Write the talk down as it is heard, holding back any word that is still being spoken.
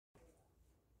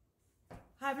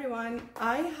Hi everyone,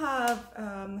 I have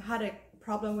had a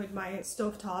problem with my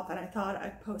stovetop and I thought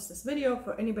I'd post this video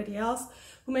for anybody else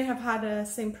who may have had the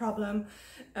same problem.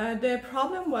 The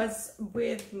problem was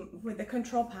with the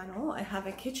control panel. I have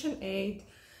a KitchenAid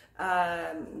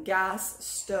gas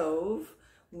stove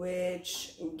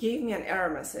which gave me an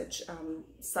error message.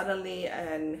 Suddenly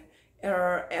an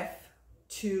error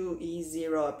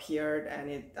F2E0 appeared and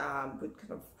it would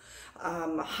kind of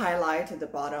highlight at the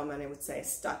bottom and it would say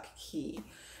stuck key.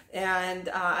 And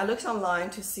I looked online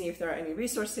to see if there are any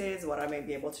resources, what I may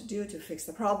be able to do to fix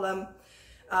the problem.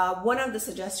 One of the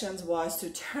suggestions was to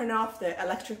turn off the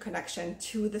electric connection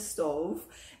to the stove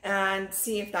and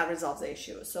see if that resolves the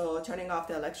issue. So turning off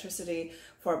the electricity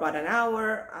for about an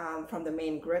hour from the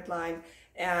main grid line,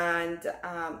 and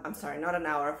I'm sorry, not an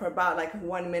hour, for about like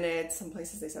 1 minute. Some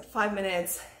places they said 5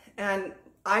 minutes, and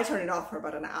I turned it off for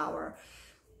about an hour.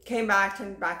 Came back,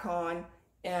 turned it back on,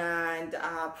 and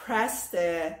pressed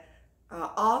the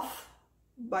off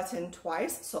button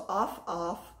twice. So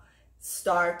off,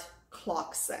 start,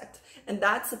 clock set, and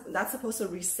that's supposed to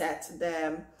reset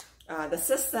the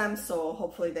system. So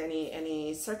hopefully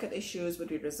any circuit issues would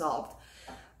be resolved.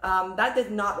 That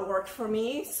did not work for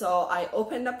me, so I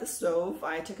opened up the stove,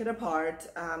 I took it apart,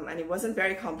 and it wasn't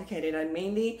very complicated. I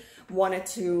mainly wanted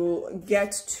to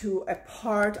get to a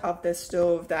part of the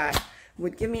stove that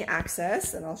would give me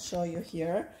access, and I'll show you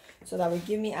here. So that would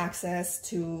give me access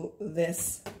to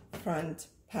this front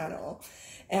panel.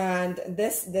 And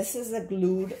this is a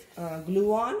glue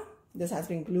on. This has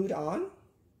been glued on.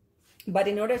 But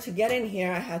in order to get in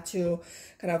here, I had to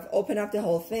kind of open up the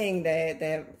whole thing,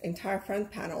 the entire front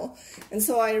panel. And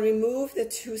so I removed the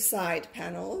two side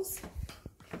panels.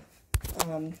 I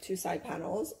removed the two side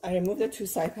panels.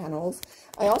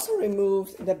 I also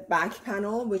removed the back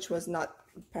panel, which was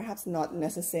perhaps not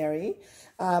necessary.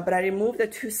 But I removed the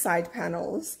two side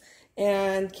panels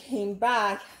and came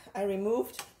back. I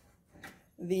removed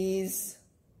these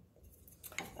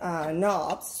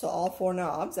knobs, so all four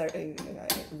knobs, I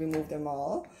removed them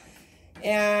all.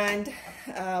 And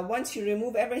once you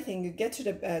remove everything, you get to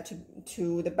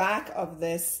the back of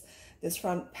this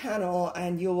front panel,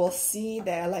 and you will see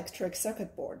the electric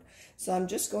circuit board. So I'm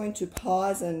just going to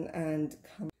pause and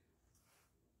come.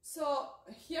 So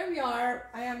here we are.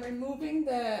 I am removing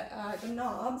the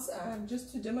knobs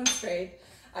just to demonstrate.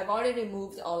 I've already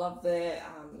removed all of the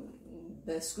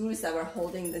screws that were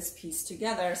holding this piece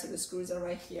together. So the screws are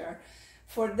right here.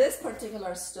 For this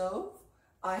particular stove,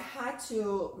 I had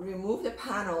to remove the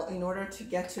panel in order to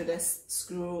get to this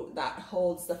screw that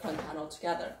holds the front panel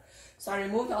together. So I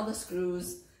removed all the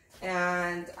screws,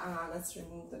 and let's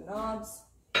remove the knobs.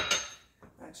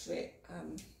 Actually,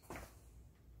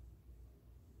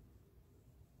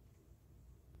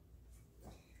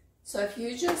 so if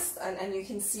you just, and you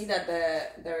can see that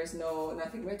there is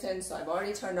nothing written, so I've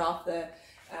already turned off the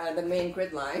main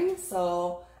grid line.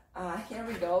 So here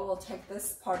we go, we'll take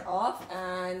this part off,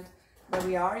 and there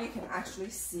we are. You can actually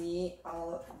see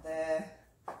all of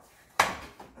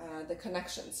the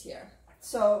connections here.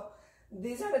 So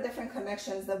these are the different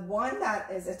connections. The one that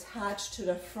is attached to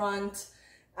the front,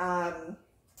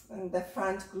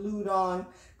 glued on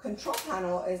control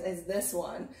panel is this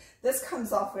one. This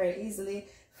comes off very easily.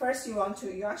 First, you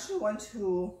actually want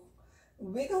to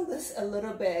wiggle this a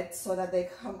little bit so that they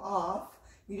come off.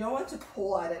 You don't want to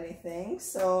pull at anything,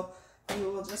 so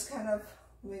you will just kind of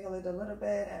wiggle it a little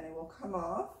bit and it will come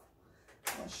off.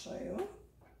 I'll show you.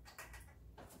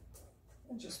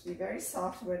 And just be very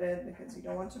soft with it because you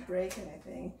don't want to break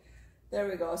anything. There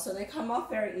we go. So they come off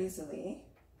very easily.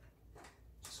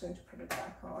 Just going to put it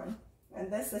back on.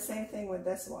 And that's the same thing with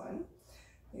this one.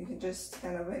 You can just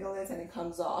kind of wiggle it and it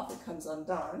comes off, it comes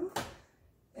undone.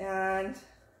 And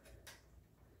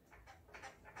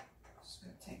just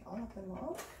going to take all of them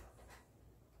off.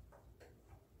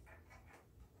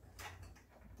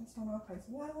 This one off as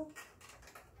well.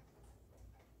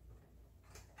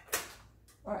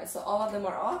 All right, so all of them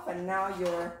are off, and now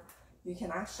you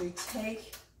can actually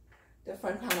take the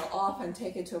front panel off and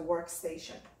take it to a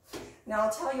workstation. Now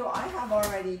I'll tell you, I have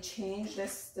already changed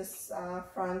this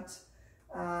front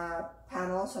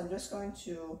panel, so I'm just going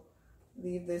to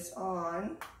leave this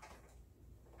on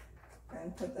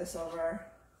and put this over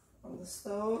on the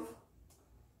stove.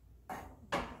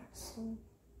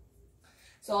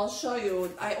 So I'll show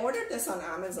you. I ordered this on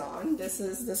Amazon.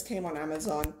 This came on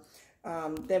Amazon.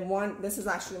 This is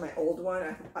actually my old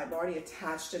one. I've already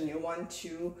attached a new one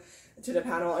to the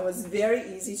panel. It was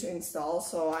very easy to install,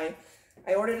 so I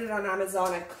ordered it on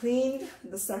Amazon. I cleaned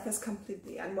the surface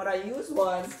completely, and what I used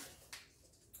was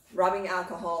rubbing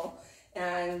alcohol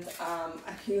and I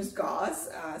used gauze,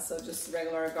 so just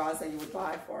regular gauze that you would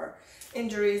buy for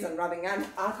injuries and rubbing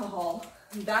alcohol.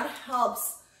 That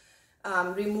helps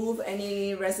remove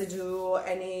any residue,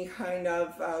 any kind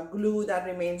of glue that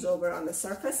remains over on the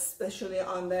surface, especially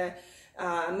on the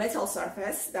metal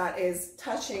surface that is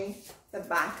touching the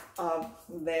back of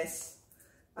this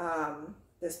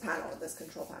this panel, this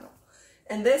control panel.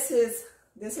 And this is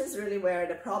really where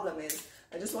the problem is.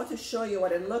 I just want to show you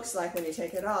what it looks like when you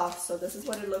take it off. So this is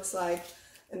what it looks like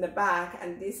in the back,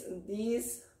 and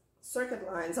these circuit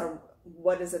lines are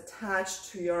what is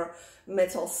attached to your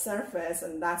metal surface,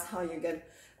 and that's how you get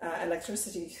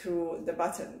electricity through the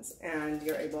buttons, and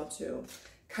you're able to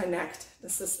connect the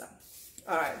system.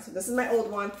 All right, so this is my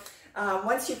old one.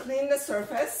 Once you clean the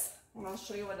surface, and I'll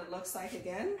show you what it looks like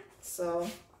again. So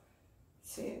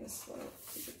see, this one,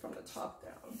 keep it from the top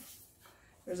down.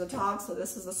 Here's the top, so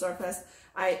this is the surface.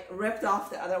 I ripped off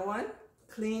the other one,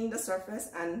 cleaned the surface,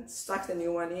 and stuck the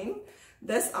new one in.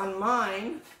 This on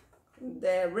mine,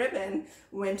 the ribbon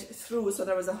went through, so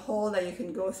there was a hole that you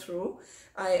can go through.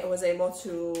 I was able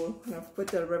to kind of put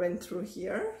the ribbon through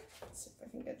here. Let's see if I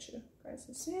can get you guys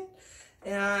to see it.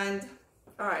 And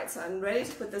all right, so I'm ready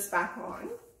to put this back on.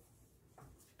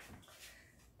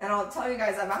 And I'll tell you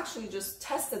guys, I've actually just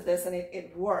tested this and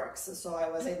it works. So I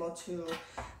was able to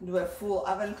do a full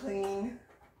oven clean,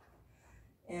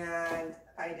 and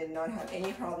I did not have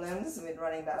any problems with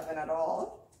running the oven at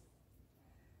all.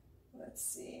 Let's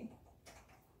see.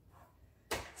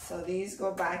 So these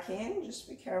go back in, just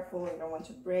be careful, you don't want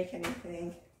to break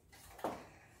anything. All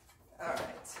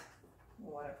right,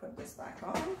 we want to put this back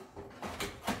on.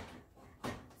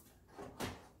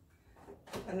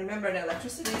 And remember, the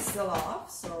electricity is still off,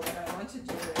 so what I want to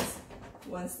do is,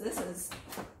 once this is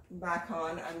back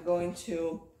on, I'm going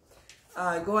to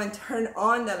go and turn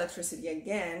on the electricity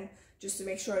again, just to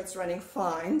make sure it's running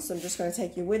fine. So I'm just going to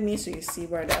take you with me so you see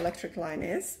where the electric line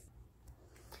is.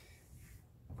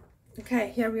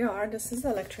 Okay, here we are. This is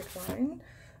the electric line.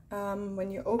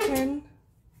 When you open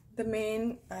the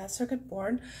main circuit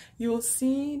board, you'll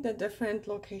see the different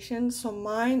locations. So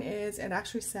mine is, it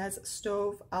actually says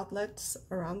stove outlets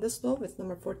around the stove. It's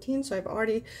number 14, so I've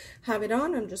already have it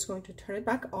on. I'm just going to turn it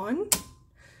back on.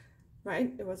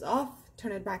 Right, it was off,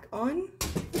 turn it back on,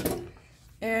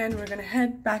 and we're gonna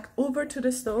head back over to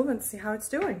the stove and see how it's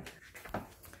doing.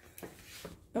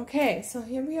 Okay, so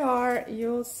here we are.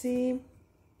 You'll see,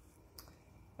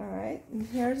 all right, and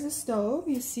here's the stove.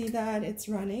 You see that it's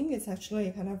running. It's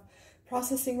actually kind of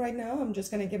processing right now. I'm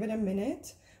just gonna give it a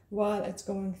minute while it's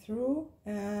going through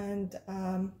and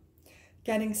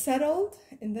getting settled,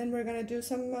 and then we're gonna do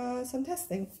some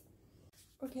testing.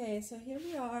 Okay, so here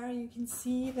we are. You can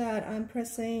see that I'm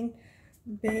pressing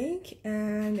bake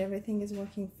and everything is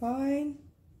working fine.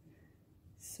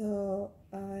 So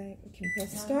I can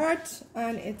press start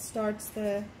and it starts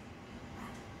the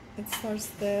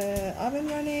oven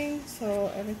running,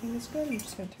 so everything is good. I'm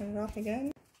just going to turn it off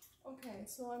again. Okay,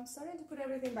 so I'm starting to put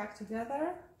everything back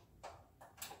together.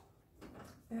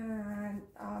 And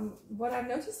what I've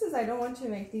noticed is I don't want to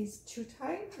make these too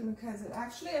tight because it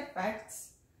actually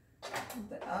affects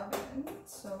the oven.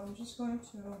 So I'm just going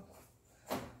to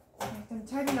make them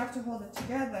tight enough to hold it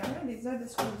together. These are the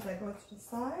screws that go to the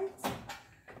sides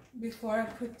before I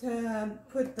put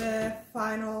the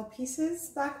final pieces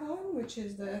back on, which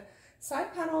is the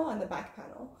side panel and the back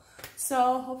panel.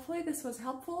 So hopefully this was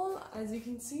helpful. As you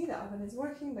can see, the oven is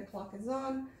working, the clock is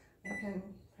on. I can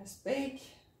press bake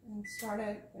and start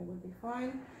it, it would be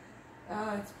fine.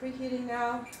 It's preheating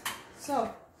now.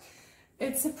 So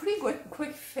it's a pretty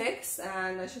quick fix,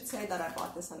 and I should say that I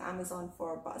bought this on Amazon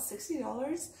for about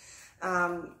 $60.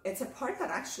 It's a part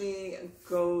that actually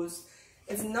goes,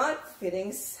 it's not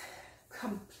fitting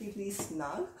completely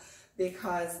snug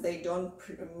because they don't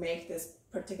make this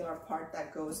particular part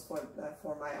that goes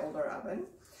for my older oven.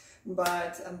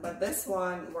 But this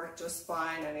one worked just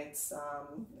fine, and it's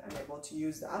I'm able to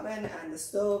use the oven and the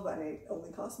stove, and it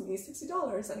only cost me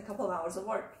 $60 and a couple of hours of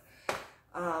work.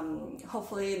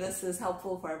 Hopefully this is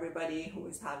helpful for everybody who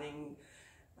is having,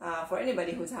 for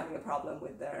anybody who's having a problem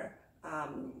with their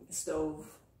stove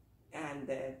and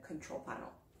the control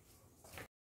panel.